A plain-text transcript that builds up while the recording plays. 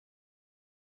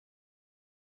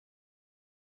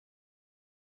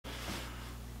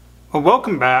Well,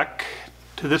 welcome back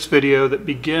to this video that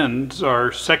begins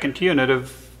our second unit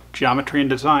of Geometry and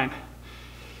Design.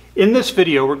 In this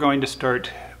video, we're going to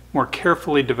start more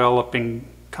carefully developing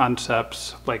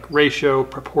concepts like ratio,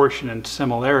 proportion, and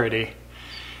similarity.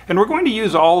 And we're going to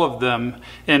use all of them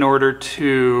in order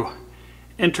to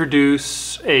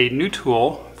introduce a new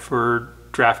tool for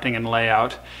drafting and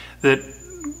layout that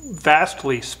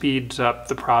vastly speeds up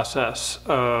the process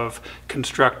of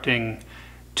constructing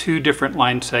two different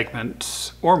line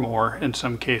segments, or more in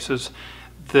some cases,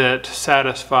 that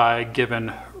satisfy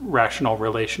given rational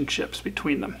relationships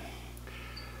between them.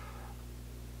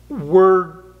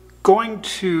 We're going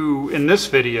to, in this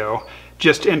video,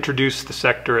 just introduce the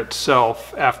sector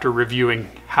itself after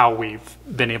reviewing how we've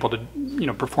been able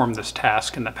to perform this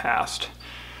task in the past.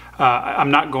 I'm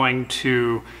not going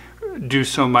to do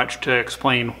so much to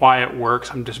explain why it works.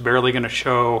 I'm just barely going to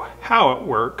show how it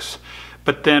works.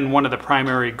 But then one of the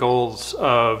primary goals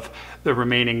of the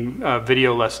remaining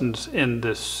video lessons in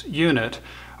this unit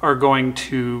are going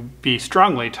to be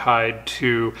strongly tied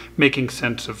to making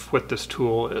sense of what this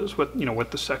tool is, what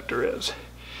the sector is.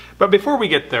 But before we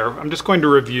get there, I'm just going to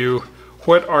review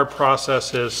what our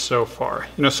process is so far.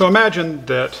 So imagine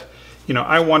that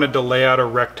I wanted to lay out a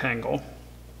rectangle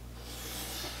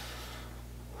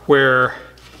where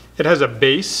it has a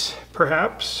base,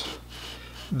 perhaps,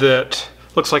 that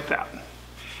looks like that.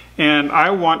 And I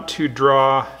want to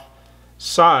draw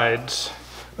sides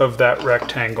of that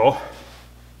rectangle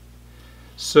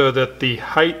so that the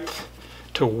height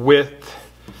to width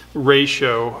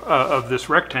ratio of this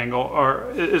rectangle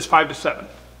is 5 to 7.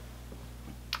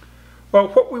 Well,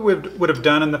 what we would have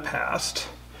done in the past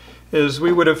is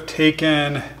we would have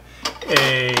taken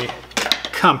a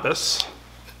compass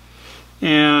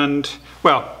and,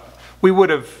 well,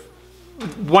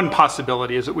 one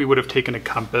possibility is that we would have taken a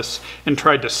compass and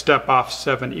tried to step off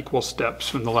 7 equal steps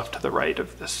from the left to the right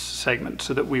of this segment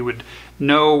so that we would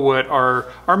know what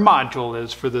our module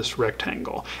is for this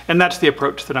rectangle. And that's the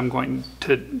approach that I'm going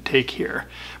to take here.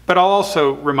 But I'll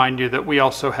also remind you that we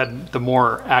also had the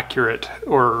more accurate,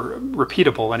 or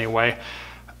repeatable anyway,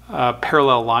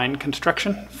 parallel line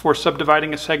construction for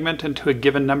subdividing a segment into a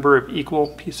given number of equal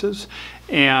pieces,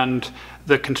 and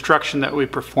the construction that we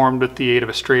performed with the aid of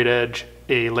a straight edge,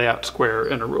 a layout square,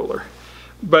 and a ruler.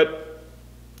 But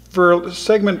for a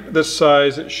segment this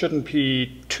size, it shouldn't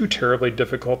be too terribly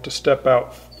difficult to step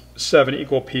out 7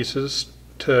 equal pieces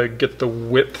to get the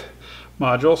width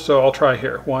module. So I'll try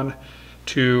here. 1,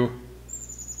 2,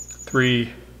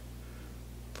 3,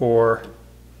 4,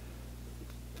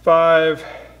 5,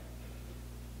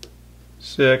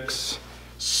 6,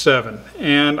 7,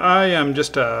 and I am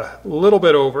just a little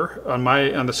bit over on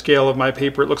the scale of my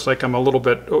paper. It looks like I'm a little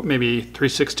bit, maybe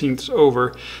 3/16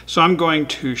 over. So I'm going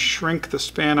to shrink the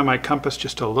span of my compass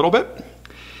just a little bit,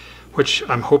 which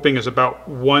I'm hoping is about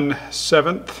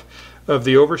 1/7 of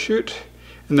the overshoot.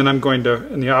 And then I'm going to,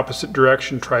 in the opposite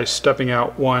direction, try stepping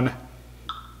out 1,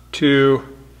 2,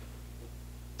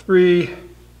 3,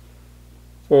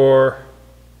 4,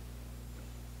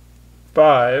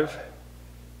 5,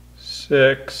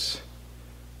 6,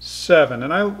 7,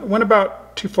 and I went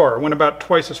about too far. I went about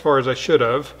twice as far as I should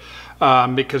have,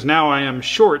 because now I am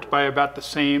short by about the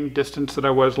same distance that I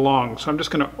was long. So I'm just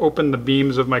going to open the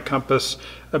beams of my compass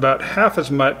about half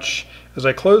as much as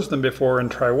I closed them before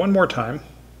and try one more time.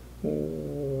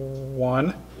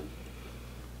 1,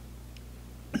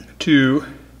 2,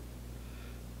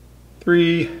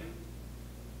 3,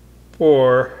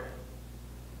 4,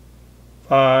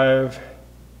 5,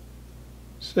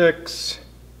 6,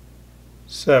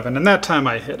 7, and that time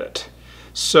I hit it.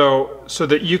 So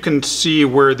that you can see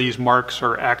where these marks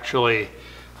are actually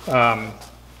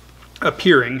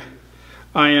appearing,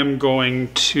 I am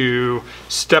going to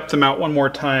step them out one more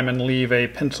time and leave a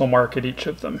pencil mark at each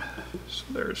of them. So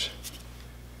there's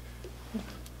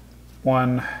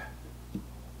 1,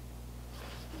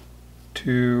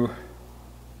 2,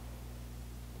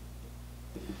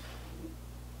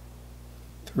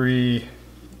 3,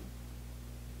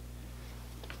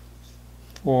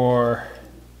 4,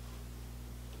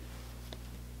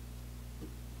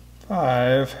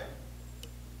 5,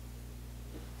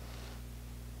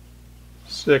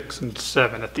 6, and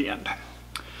 7 at the end.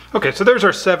 Okay, so there's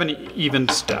our 7 even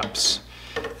steps.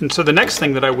 And so the next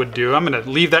thing that I would do, I'm going to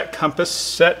leave that compass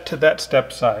set to that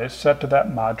step size, set to that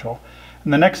module.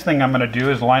 And the next thing I'm going to do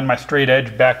is line my straight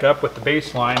edge back up with the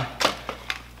baseline,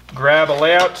 grab a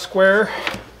layout square,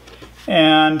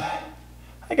 and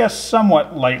I guess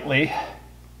somewhat lightly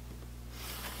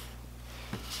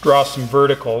draw some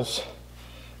verticals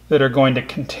that are going to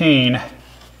contain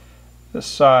the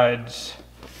sides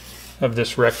of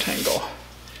this rectangle.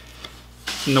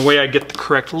 And the way I get the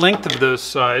correct length of those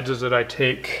sides is that I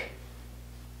take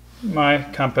my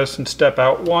compass and step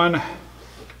out 1,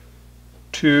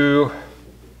 2,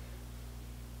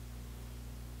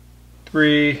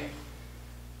 3,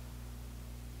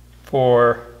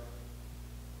 4,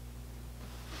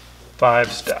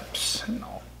 5 steps. And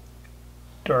I'll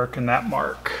darken that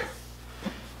mark.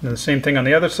 And then the same thing on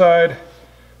the other side.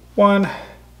 1,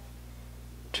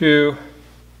 2,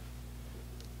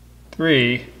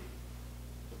 3,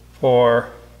 4,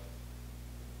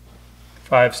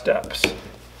 5 steps.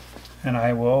 And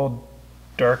I will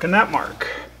darken that mark.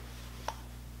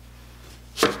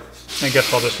 I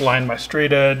guess I'll just line my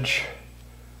straight edge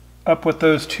up with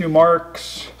those 2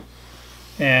 marks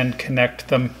and connect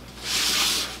them.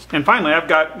 And finally, I've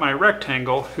got my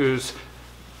rectangle whose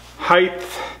height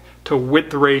to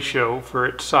width ratio for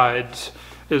its sides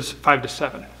is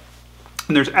 5:7.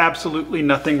 And there's absolutely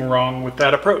nothing wrong with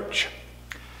that approach,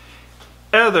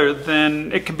 other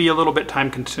than it can be a little bit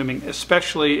time consuming,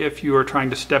 especially if you are trying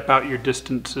to step out your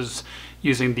distances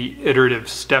using the iterative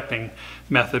stepping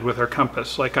method with our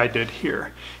compass like I did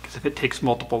here. Because if it takes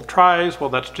multiple tries, well,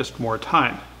 that's just more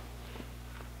time.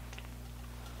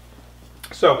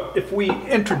 So if we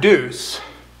introduce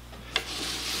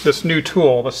this new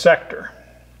tool, the sector,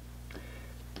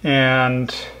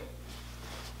 and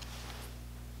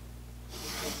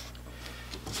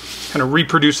kind of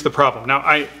reproduce the problem.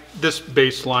 Now, this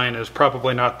baseline is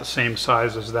probably not the same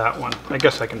size as that one. I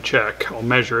guess I can check. I'll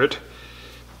measure it.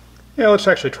 Yeah, let's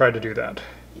actually try to do that.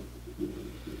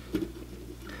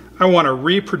 I want to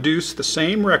reproduce the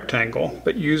same rectangle,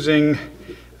 but using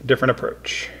a different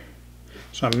approach.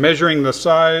 So I'm measuring the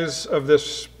size of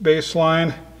this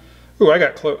baseline. Ooh, I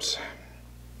got close.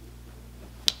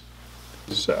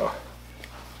 So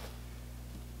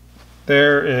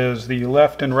there is the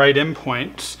left and right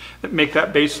endpoints that make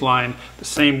that baseline the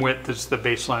same width as the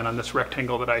baseline on this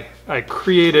rectangle that I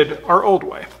created our old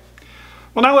way.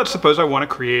 Well, now let's suppose I want to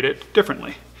create it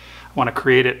differently. I want to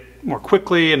create it more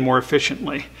quickly and more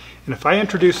efficiently. And if I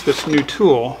introduce this new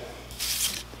tool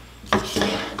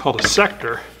called a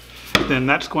sector, then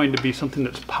that's going to be something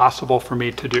that's possible for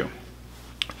me to do.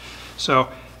 So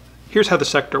here's how the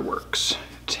sector works.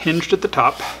 It's hinged at the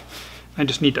top. I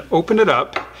just need to open it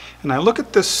up, and I look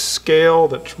at this scale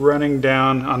that's running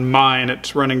down. On mine,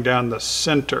 it's running down the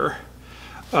center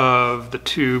of the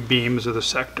 2 beams of the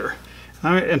sector.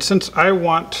 And since I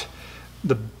want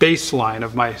the baseline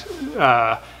of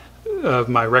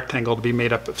my rectangle to be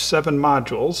made up of 7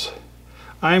 modules,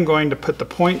 I'm going to put the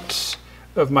points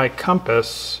of my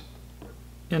compass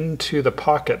into the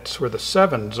pockets where the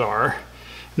 7s are.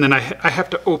 And then I have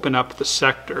to open up the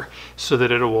sector so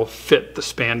that it will fit the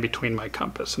span between my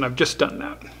compass. And I've just done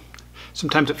that.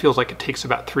 Sometimes it feels like it takes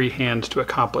about 3 hands to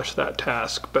accomplish that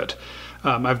task, but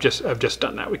I've just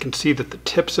done that. We can see that the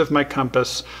tips of my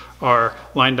compass are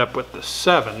lined up with the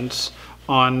 7s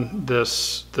on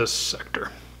this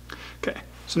sector. Okay,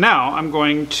 so now I'm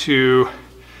going to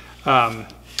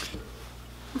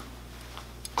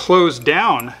close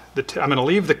down I'm going to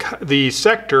leave the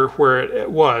sector where it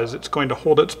was. It's going to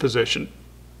hold its position.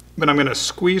 But I'm going to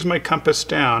squeeze my compass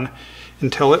down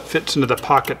until it fits into the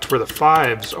pockets where the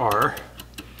 5s are.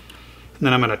 And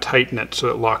then I'm going to tighten it so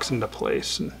it locks into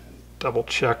place and double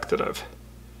check that I've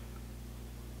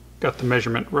got the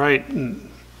measurement right. And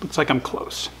looks like I'm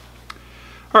close.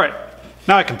 All right,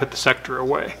 now I can put the sector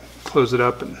away, close it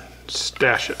up and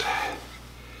stash it.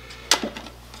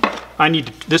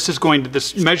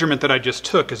 This measurement that I just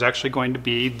took is actually going to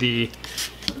be the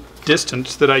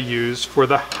distance that I use for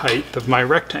the height of my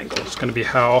rectangle. It's going to be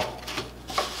how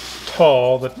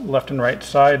tall the left and right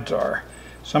sides are.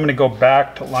 So I'm going to go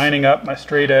back to lining up my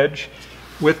straight edge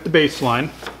with the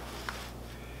baseline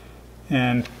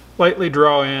and lightly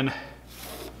draw in a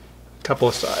couple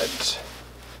of sides.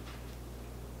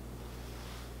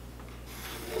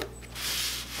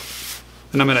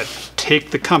 And I'm going to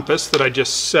take the compass that I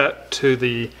just set to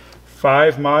the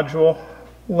 5 module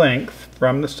length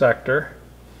from the sector,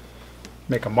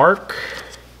 make a mark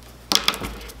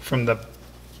from the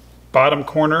bottom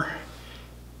corner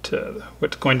to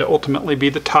what's going to ultimately be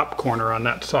the top corner on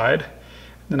that side.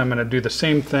 Then I'm going to do the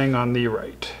same thing on the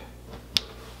right.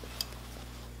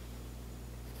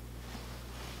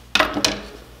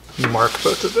 Mark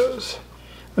both of those.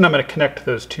 And I'm going to connect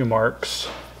those 2 marks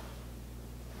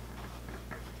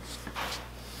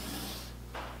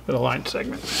with a line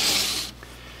segment.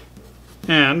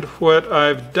 And what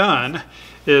I've done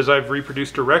is I've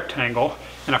reproduced a rectangle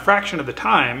in a fraction of the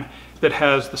time that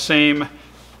has the same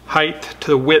height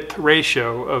to width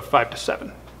ratio of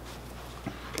 5:7.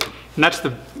 And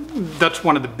And that's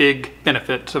one of the big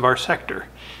benefits of our sector,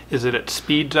 is that it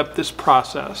speeds up this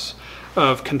process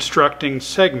of constructing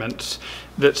segments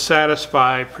that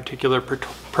satisfy particular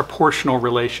proportional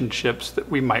relationships that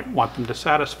we might want them to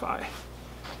satisfy.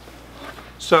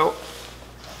 So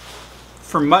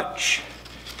for much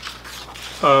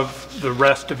of the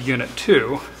rest of Unit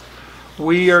 2,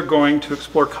 we are going to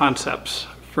explore concepts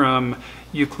from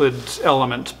Euclid's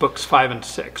Elements, books 5 and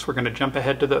 6. We're going to jump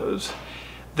ahead to those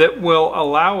that will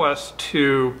allow us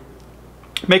to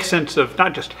make sense of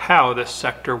not just how this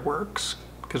sector works,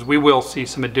 because we will see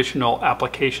some additional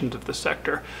applications of the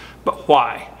sector, but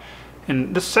why.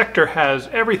 And this sector has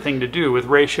everything to do with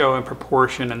ratio and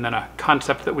proportion, and then a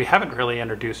concept that we haven't really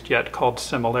introduced yet called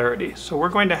similarity. So we're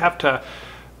going to have to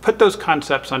put those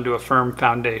concepts onto a firm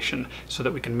foundation so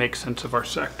that we can make sense of our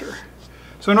sector.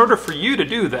 So in order for you to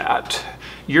do that,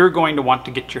 you're going to want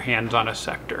to get your hands on a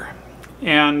sector.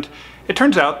 And it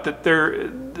turns out that there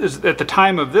is, at the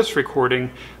time of this recording,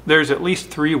 there's at least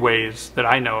 3 ways that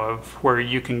I know of where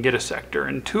you can get a sector,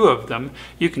 and 2 of them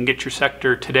you can get your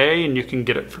sector today and you can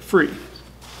get it for free.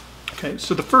 Okay,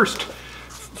 so the first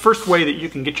way that you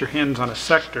can get your hands on a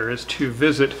sector is to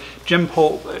visit Jim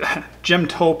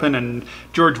Tolpin and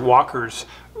George Walker's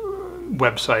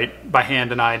website,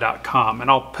 byhandandeye.com, and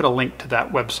I'll put a link to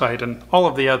that website and all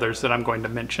of the others that I'm going to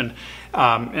mention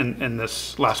in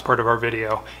this last part of our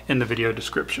video in the video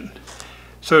description.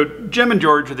 So Jim and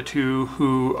George are the 2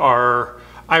 who are,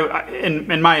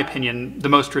 in my opinion, the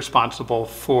most responsible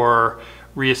for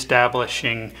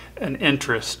reestablishing an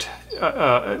interest,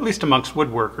 at least amongst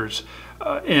woodworkers,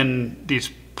 in these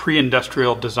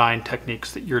pre-industrial design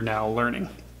techniques that you're now learning.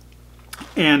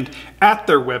 And at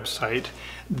their website,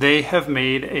 they have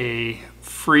made a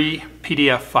free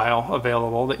PDF file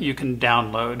available that you can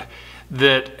download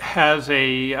that has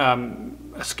a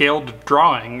scaled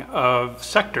drawing of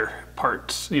sector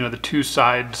parts, you know, the 2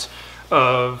 sides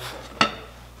of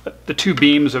the 2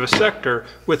 beams of a sector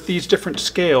with these different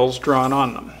scales drawn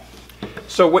on them.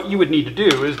 So what you would need to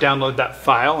do is download that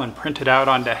file and print it out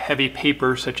onto heavy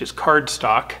paper such as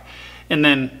cardstock, and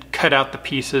then cut out the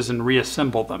pieces and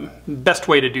reassemble them. The best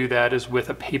way to do that is with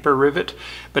a paper rivet,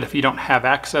 but if you don't have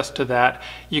access to that,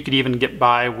 you could even get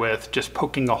by with just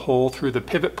poking a hole through the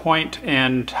pivot point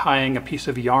and tying a piece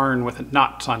of yarn with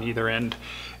knots on either end,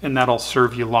 and that'll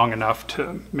serve you long enough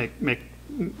to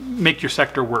make your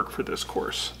sector work for this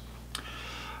course.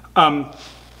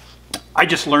 I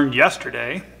just learned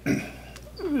yesterday,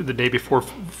 the day before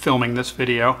filming this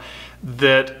video,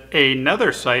 that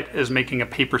another site is making a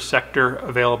paper sector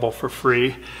available for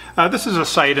free. This is a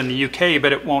site in the UK,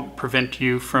 but it won't prevent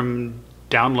you from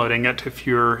downloading it if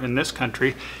you're in this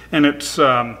country. And it's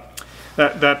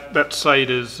that site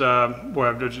is, boy,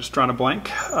 I've just drawn a blank,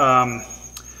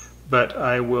 but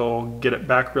I will get it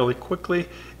back really quickly.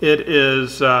 It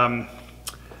is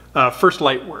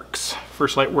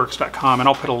firstlightworks.com, and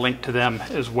I'll put a link to them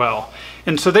as well.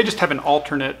 And so they just have an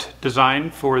alternate design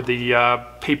for the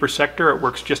paper sector. It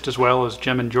works just as well as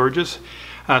Jim and George's.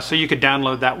 So you could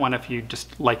download that one if you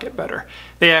just like it better.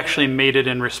 They actually made it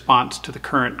in response to the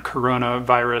current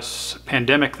coronavirus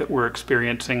pandemic that we're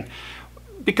experiencing,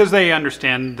 because they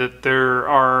understand that there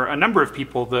are a number of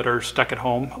people that are stuck at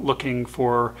home looking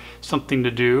for something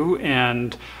to do,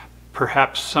 and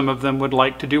perhaps some of them would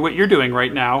like to do what you're doing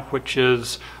right now, which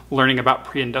is learning about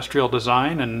pre-industrial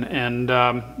design and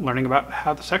learning about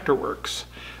how the sector works.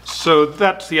 So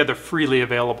that's the other freely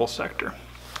available sector.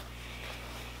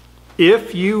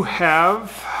 If you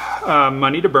have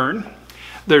money to burn,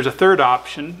 there's a third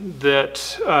option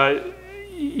that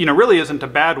really isn't a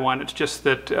bad one. It's just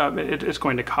that it's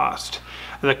going to cost.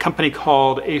 The company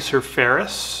called Acer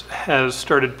Ferris has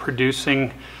started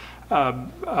producing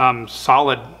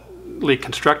solidly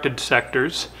constructed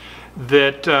sectors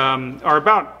that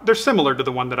they're similar to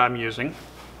the one that I'm using,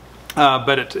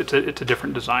 but it's a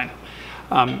different design.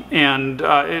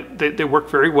 They work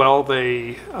very well.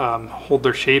 They hold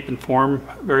their shape and form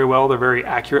very well. They're very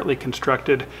accurately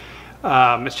constructed.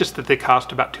 It's just that they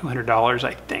cost about $200,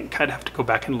 I think. I'd have to go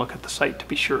back and look at the site to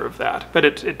be sure of that, but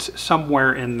it's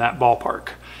somewhere in that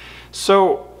ballpark.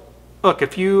 So look,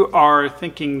 if you are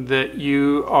thinking that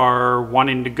you are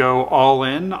wanting to go all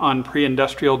in on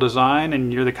pre-industrial design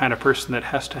and you're the kind of person that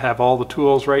has to have all the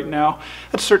tools right now,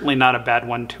 that's certainly not a bad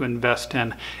one to invest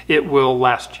in. It will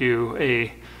last you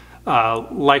a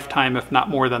lifetime, if not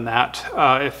more than that,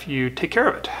 if you take care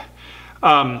of it.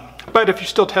 But if you're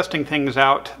still testing things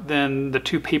out, then the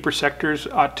 2 paper sectors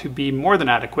ought to be more than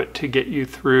adequate to get you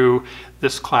through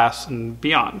this class and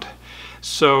beyond.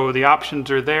 So the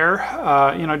options are there.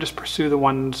 Just pursue the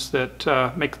ones that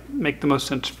make the most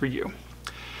sense for you.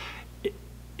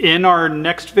 In our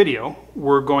next video,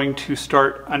 we're going to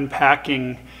start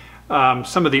unpacking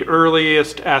some of the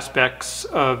earliest aspects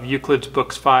of Euclid's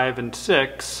books 5 and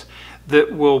 6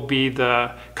 that will be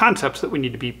the concepts that we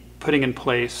need to be putting in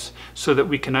place so that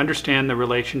we can understand the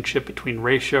relationship between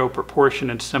ratio,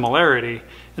 proportion, and similarity,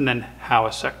 and then how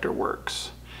a sector works.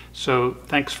 So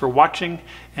thanks for watching,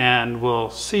 and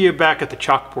we'll see you back at the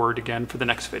chalkboard again for the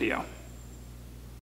next video.